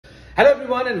Hello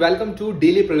everyone and welcome to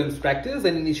Daily Prelims Practice,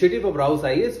 an initiative of Raus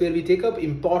IAS where we take up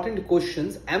important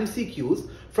questions, MCQs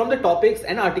from the topics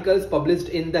and articles published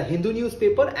in the Hindu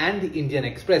newspaper and the Indian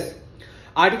Express.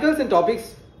 Articles and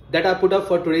topics that are put up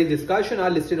for today's discussion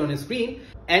are listed on your screen,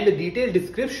 and the detailed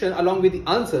description along with the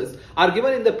answers are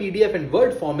given in the PDF and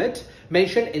Word format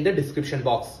mentioned in the description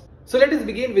box. So let us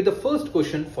begin with the first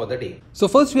question for the day. So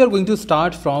first we are going to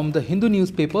start from the Hindu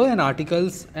newspaper and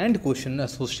articles and question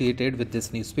associated with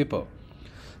this newspaper.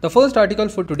 The first article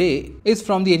for today is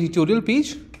from the editorial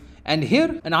page, and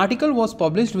here an article was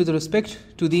published with respect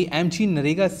to the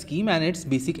MGNREGS scheme and its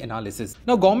basic analysis.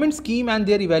 Now government scheme and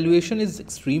their evaluation is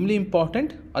extremely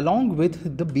important along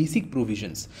with the basic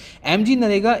provisions.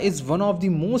 MGNREGA is one of the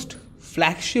most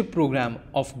flagship program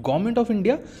of Government of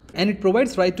India, and it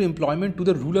provides right to employment to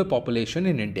the rural population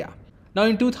in India. Now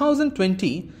in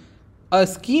 2020, a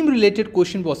scheme related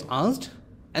question was asked,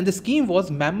 and the scheme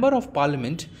was Member of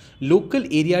Parliament Local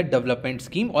Area Development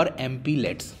Scheme or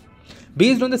MP-LEDS.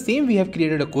 Based on the same, we have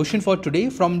created a question for today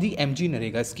from the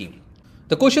MGNREGA scheme.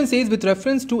 The question says, with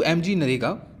reference to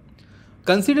MGNREGA,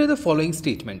 consider the following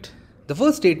statement. The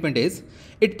first statement is,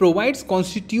 it provides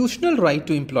constitutional right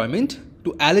to employment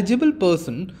to eligible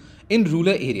person in rural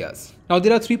areas. Now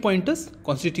there are 3 pointers: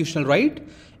 constitutional right,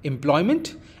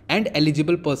 employment, and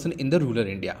eligible person in the rural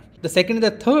India. The second and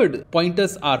the third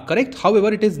pointers are correct.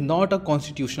 However, it is not a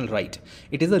constitutional right.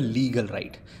 It is a legal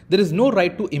right. There is no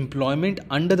right to employment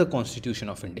under the Constitution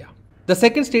of India. The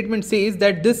second statement says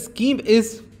that this scheme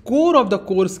is core of the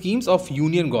core schemes of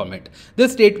union government.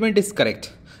 This statement is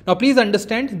correct. Now please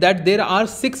understand that there are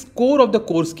 6 core of the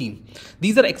core scheme.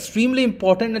 These are extremely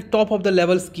important and top of the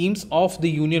level schemes of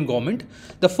the union government.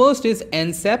 The first is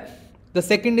NSAP. The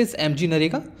second is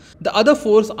MGNREGA. The other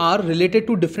 4 are related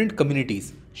to different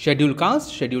communities: scheduled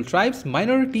castes, scheduled tribes,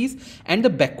 minorities, and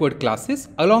the backward classes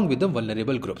along with the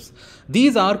vulnerable groups.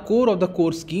 These are core of the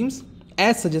core schemes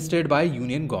as suggested by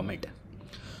union government.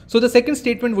 So the second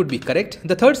statement would be correct.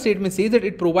 The third statement says that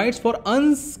it provides for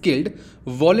unskilled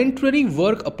voluntary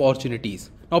work opportunities.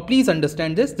 Now please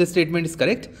understand this. This statement is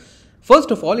correct.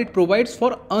 First of all, it provides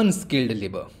for unskilled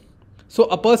labor. So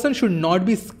a person should not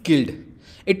be skilled.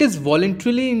 It is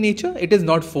voluntary in nature. It is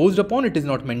not forced upon. It is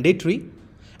not mandatory.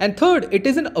 And third, it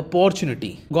is an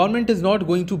opportunity. Government is not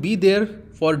going to be there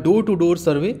for door-to-door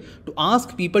survey to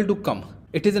ask people to come.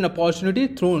 It is an opportunity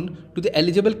thrown to the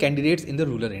eligible candidates in the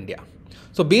rural India.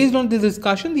 So based on this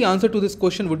discussion, the answer to this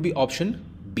question would be option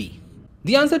B.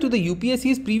 The answer to the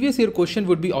UPSC's previous year question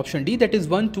would be option D, that is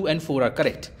 1, 2 and 4 are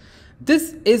correct.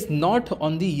 This is not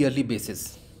on the yearly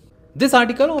basis. This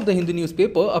article of the Hindu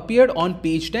newspaper appeared on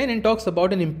page 10 and talks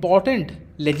about an important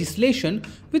legislation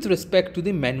with respect to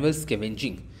the manual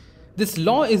scavenging. This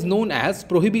law is known as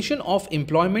Prohibition of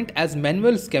Employment as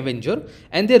Manual Scavenger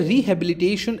and the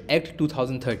Rehabilitation Act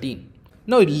 2013.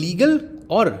 Now legal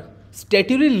or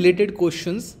statutory related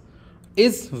questions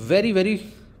is very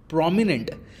prominent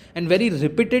and very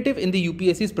repetitive in the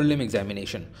UPSC's prelim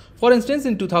examination. For instance,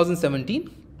 in 2017,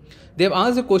 they have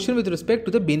asked a question with respect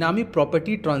to the Benami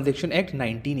Property Transaction Act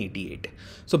 1988.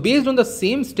 So based on the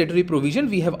same statutory provision,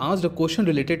 we have asked a question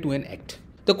related to an act.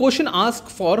 The question asks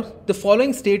for the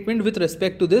following statement with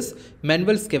respect to this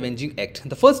Manual Scavenging Act.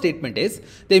 The first statement is,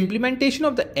 the implementation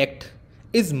of the act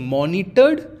is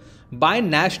monitored by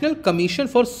National Commission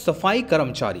for Safai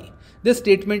Karamchari. This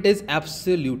statement is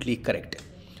absolutely correct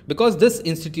because this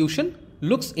institution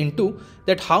looks into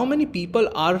that how many people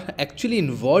are actually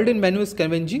involved in manual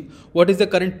scavenging, what is the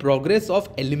current progress of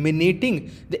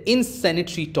eliminating the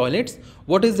insanitary toilets,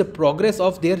 what is the progress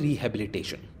of their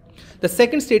rehabilitation. The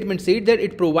second statement said that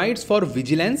it provides for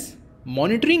vigilance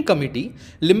monitoring committee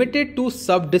limited to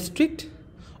sub-district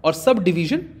or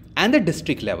subdivision and the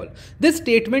district level. This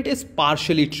statement is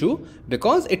partially true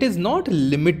because it is not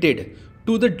limited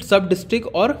to the sub-district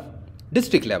or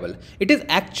district level. It is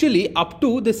actually up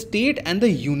to the state and the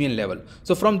union level.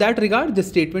 So from that regard, this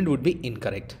statement would be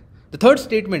incorrect. The third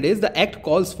statement is the act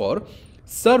calls for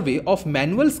survey of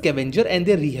manual scavenger and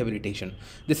their rehabilitation.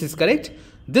 This is correct.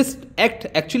 This act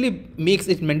actually makes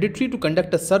it mandatory to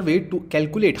conduct a survey to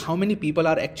calculate how many people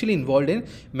are actually involved in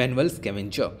manual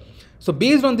scavenger. So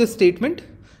based on this statement,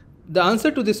 the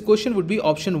answer to this question would be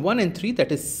option 1 and 3,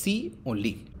 that is C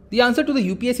only. The answer to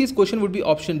the UPSC's question would be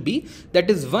option B, that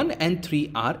is 1 and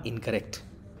 3 are incorrect.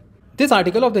 This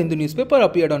article of the Hindu newspaper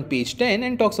appeared on page 10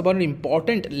 and talks about an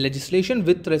important legislation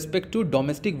with respect to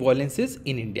domestic violences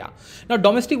in India. Now,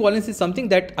 domestic violence is something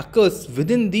that occurs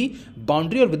within the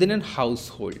boundary or within a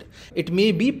household. It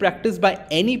may be practiced by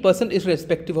any person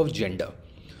irrespective of gender.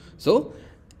 So,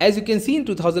 as you can see, in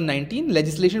 2019,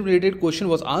 legislation related question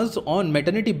was asked on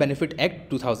Maternity Benefit Act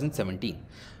 2017.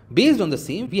 Based on the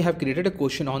same, we have created a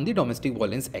question on the Domestic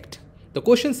Violence Act. The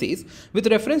question says, with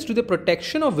reference to the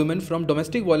Protection of Women from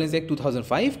Domestic Violence Act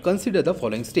 2005, consider the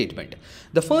following statement.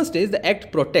 The first is, the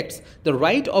Act protects the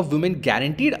right of women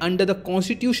guaranteed under the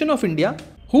Constitution of India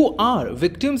who are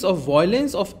victims of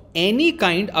violence of any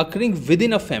kind occurring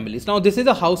within a family. Now, this is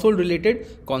a household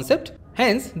related concept.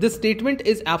 Hence, this statement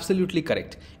is absolutely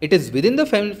correct. It is within the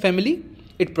family.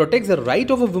 It protects the right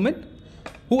of a woman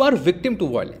who are victim to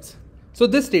violence. So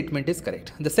this statement is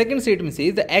correct. The second statement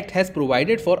says the Act has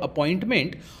provided for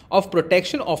appointment of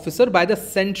protection officer by the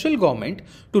central government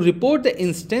to report the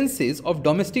instances of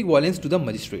domestic violence to the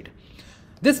magistrate.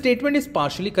 This statement is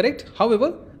partially correct.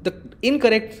 However, the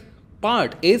incorrect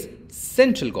part is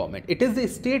central government. It is the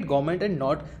state government and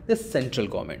not the central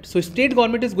government. So state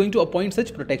government is going to appoint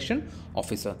such protection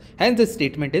officer. Hence this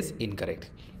statement is incorrect.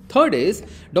 Third is,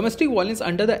 domestic violence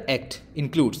under the Act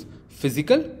includes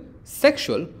physical,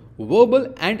 sexual,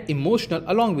 verbal and emotional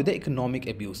along with the economic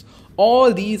abuse.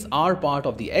 All these are part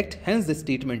of the Act, hence this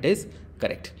statement is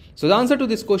correct. So the answer to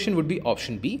this question would be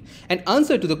option B, and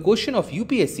answer to the question of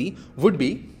UPSC would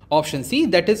be option C,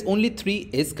 that is only 3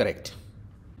 is correct.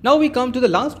 Now we come to the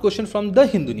last question from the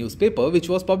Hindu newspaper, which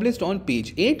was published on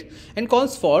page 8 and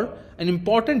calls for an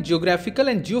important geographical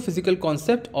and geophysical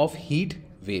concept of heat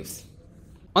waves.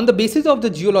 On the basis of the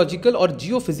geological or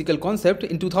geophysical concept,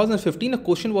 in 2015, a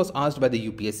question was asked by the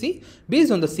UPSC. Based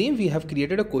on the same, we have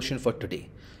created a question for today.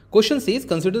 Question says,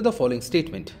 consider the following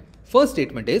statement. First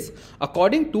statement is,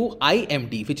 according to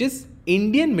IMD, which is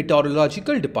Indian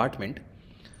Meteorological Department,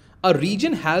 a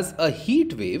region has a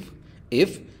heat wave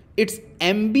if its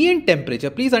ambient temperature,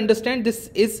 please understand this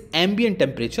is ambient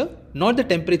temperature, not the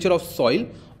temperature of soil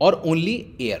or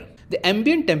only air. The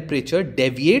ambient temperature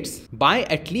deviates by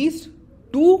at least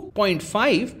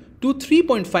 2.5 to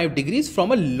 3.5 degrees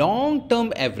from a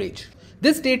long-term average.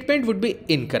 This statement would be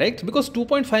incorrect because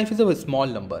 2.5 is a small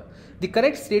number. The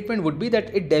correct statement would be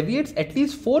that it deviates at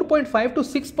least 4.5 to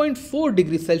 6.4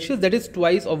 degrees Celsius, that is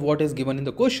twice of what is given in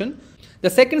the question. The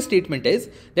second statement is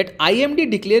that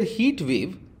IMD declare heat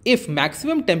wave if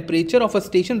maximum temperature of a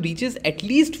station reaches at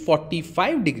least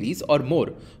 45 degrees or more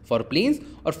for plains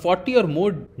or 40 or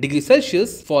more degrees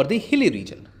Celsius for the hilly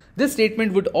region. This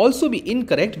statement would also be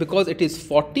incorrect because it is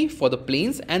 40 for the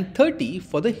plains and 30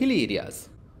 for the hilly areas.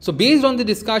 So based on the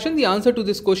discussion, the answer to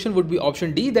this question would be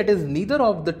option D, that is neither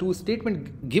of the two statements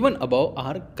given above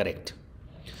are correct.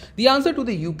 The answer to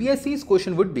the UPSC's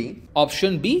question would be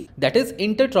option B, that is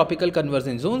intertropical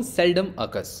convergence zone seldom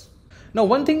occurs. Now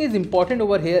one thing is important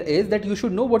over here is that you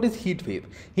should know what is heat wave.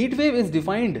 Heat wave is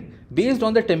defined based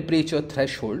on the temperature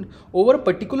threshold over a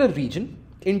particular region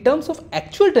in terms of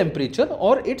actual temperature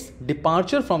or its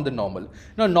departure from the normal.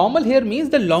 Now normal here means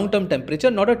the long-term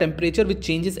temperature, not a temperature which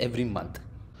changes every month.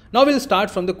 Now we'll start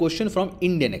from the question from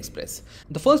Indian Express.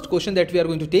 The first question that we are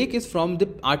going to take is from the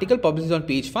article published on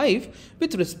page 5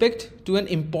 with respect to an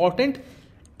important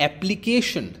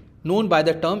application known by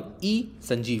the term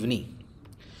E-sanjeevani.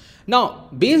 Now,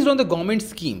 based on the government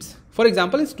schemes, for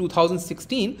example, in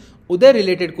 2016, Uday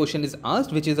related question is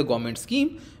asked, which is a government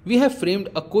scheme. We have framed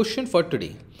a question for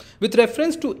today. With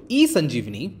reference to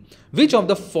E-sanjeevani, which of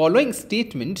the following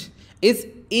statement is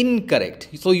incorrect?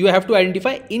 So you have to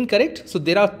identify incorrect. So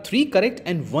there are 3 correct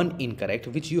and 1 incorrect,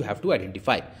 which you have to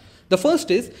identify. The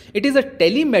first is, it is a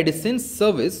telemedicine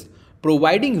service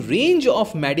providing range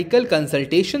of medical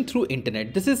consultation through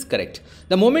internet. This is correct.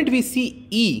 The moment we see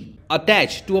E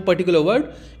attached to a particular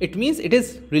word, it means it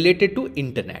is related to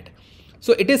internet.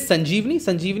 So it is Sanjeevani.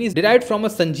 Sanjeevani is derived from a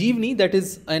Sanjeevani, that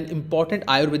is an important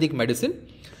Ayurvedic medicine.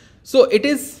 So it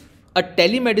is a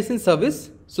telemedicine service.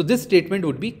 So this statement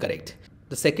would be correct.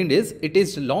 The second is, it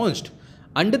is launched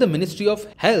under the Ministry of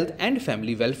Health and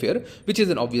Family Welfare, which is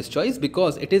an obvious choice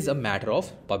because it is a matter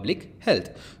of public health.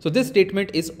 So this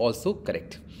statement is also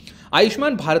correct.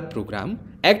 Ayushman Bharat program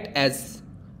act as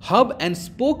hub and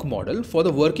spoke model for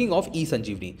the working of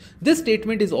E-sanjeevani. This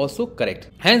statement is also correct.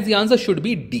 Hence the answer should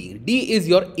be D. D is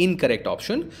your incorrect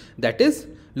option. That is,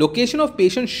 location of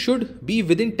patient should be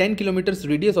within 10 kilometers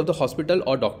radius of the hospital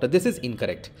or doctor. This is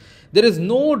incorrect. There is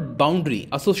no boundary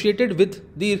associated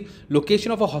with the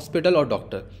location of a hospital or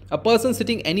doctor. A person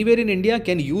sitting anywhere in India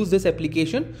can use this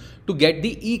application to get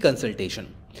the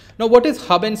e-consultation. Now what is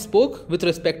hub and spoke with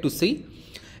respect to C?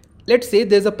 Let's say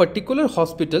there's a particular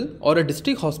hospital or a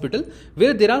district hospital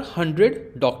where there are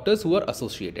 100 doctors who are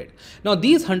associated. Now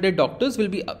these 100 doctors will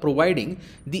be providing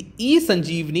the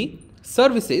E-sanjeevani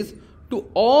services to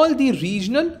all the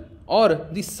regional or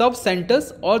the sub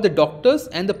centers or the doctors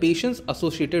and the patients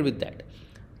associated with that.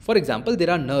 For example,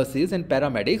 there are nurses and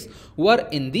paramedics who are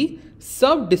in the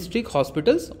sub-district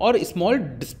hospitals or small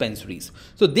dispensaries.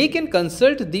 So they can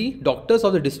consult the doctors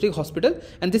of the district hospital,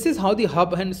 and this is how the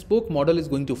hub and spoke model is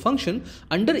going to function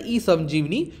under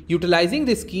E-sanjeevani, utilizing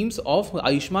the schemes of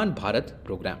Ayushman Bharat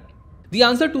program. The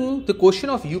answer to the question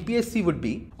of UPSC would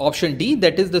be option D,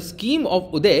 that is the scheme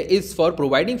of Uday is for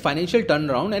providing financial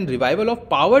turnaround and revival of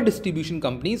power distribution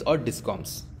companies or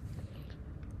DISCOMs.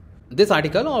 This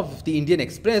article of the Indian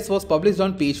Express was published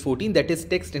on page 14, that is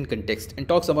text and context, and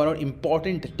talks about an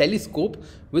important telescope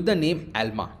with the name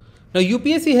ALMA. Now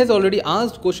UPSC has already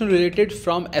asked question related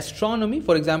from astronomy.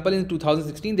 For example, in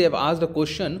 2016 they have asked a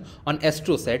question on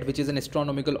AstroSat, which is an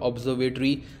astronomical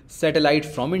observatory satellite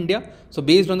from India. So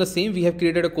based on the same, we have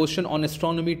created a question on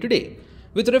astronomy today.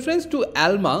 With reference to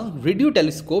ALMA radio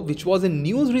telescope, which was in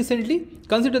news recently,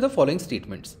 consider the following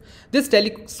statements. This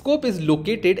telescope is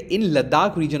located in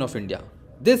Ladakh region of India.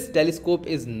 This telescope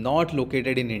is not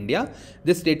located in India.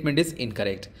 This statement is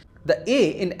incorrect. The A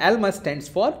in ALMA stands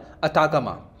for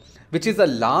Atacama, which is a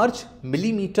large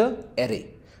millimeter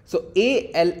array. So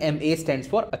ALMA stands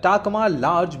for Atacama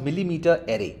Large Millimeter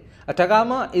Array.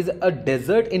 Atacama is a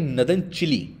desert in northern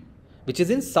Chile, which is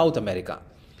in South America.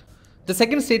 The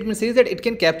second statement says that it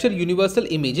can capture universal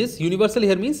images. Universal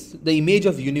here means the image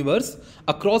of universe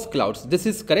across clouds. This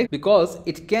is correct because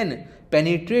it can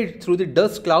penetrate through the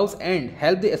dust clouds and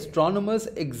help the astronomers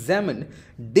examine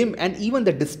dim and even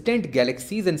the distant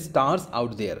galaxies and stars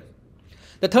out there.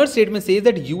 The third statement says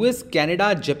that US,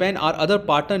 Canada, Japan are other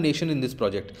partner nations in this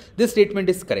project. This statement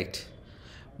is correct,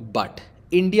 but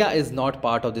India is not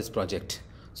part of this project.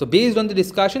 So based on the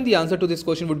discussion, the answer to this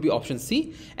question would be option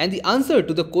C, and the answer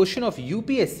to the question of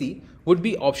UPSC would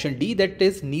be option D, that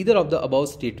is neither of the above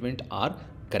statement are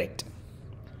correct.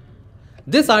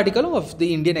 This article of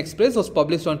the Indian Express was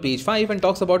published on page 5 and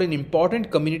talks about an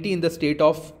important community in the state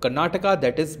of Karnataka,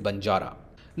 that is Banjara.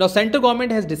 Now central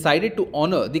government has decided to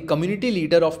honor the community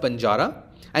leader of Banjara,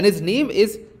 and his name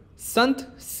is Sant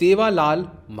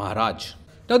Sevalal Maharaj.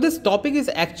 Now this topic is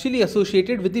actually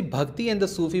associated with the Bhakti and the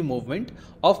Sufi movement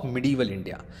of medieval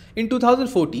India. In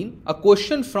 2014, a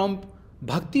question from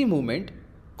Bhakti movement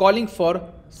calling for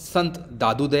Sant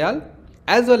Dadu Dayal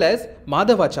as well as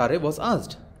Madhavacharya was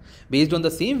asked. Based on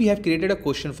the same, we have created a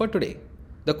question for today.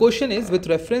 The question is, with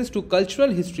reference to cultural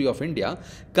history of India,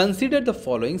 consider the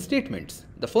following statements.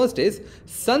 The first is,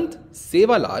 Sant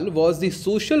Sevalal was the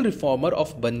social reformer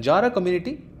of Banjara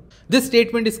community. This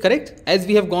statement is correct. As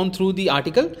we have gone through the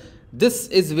article, this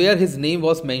is where his name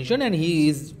was mentioned and he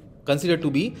is considered to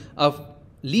be a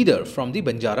leader from the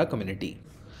Banjara community.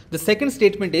 The second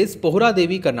statement is Pohra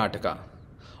Devi Karnataka,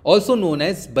 also known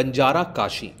as Banjara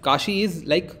Kashi. Kashi is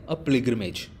like a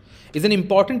pilgrimage. Is an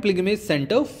important pilgrimage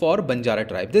center for Banjara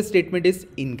tribe. This statement is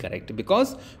incorrect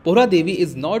because Pohra Devi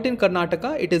is not in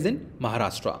Karnataka, it is in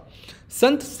Maharashtra.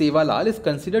 Sant Sevalal is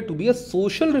considered to be a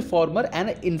social reformer and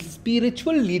a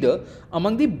spiritual leader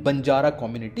among the Banjara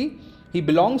community. He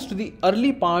belongs to the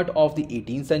early part of the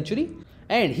 18th century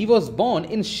and he was born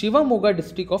in Shivamoga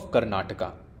district of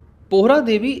Karnataka. Pohra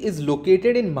Devi is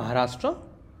located in Maharashtra,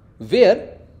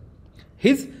 where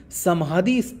his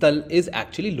Samadhi Sthal is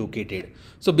actually located.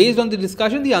 So based on the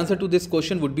discussion, the answer to this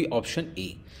question would be option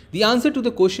A. The answer to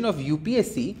the question of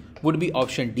UPSC would be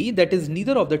option D, that is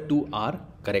neither of the two are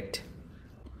correct.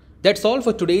 That's all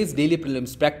for today's Daily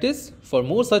Prelims Practice. For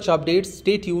more such updates,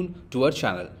 stay tuned to our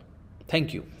channel.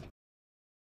 Thank you.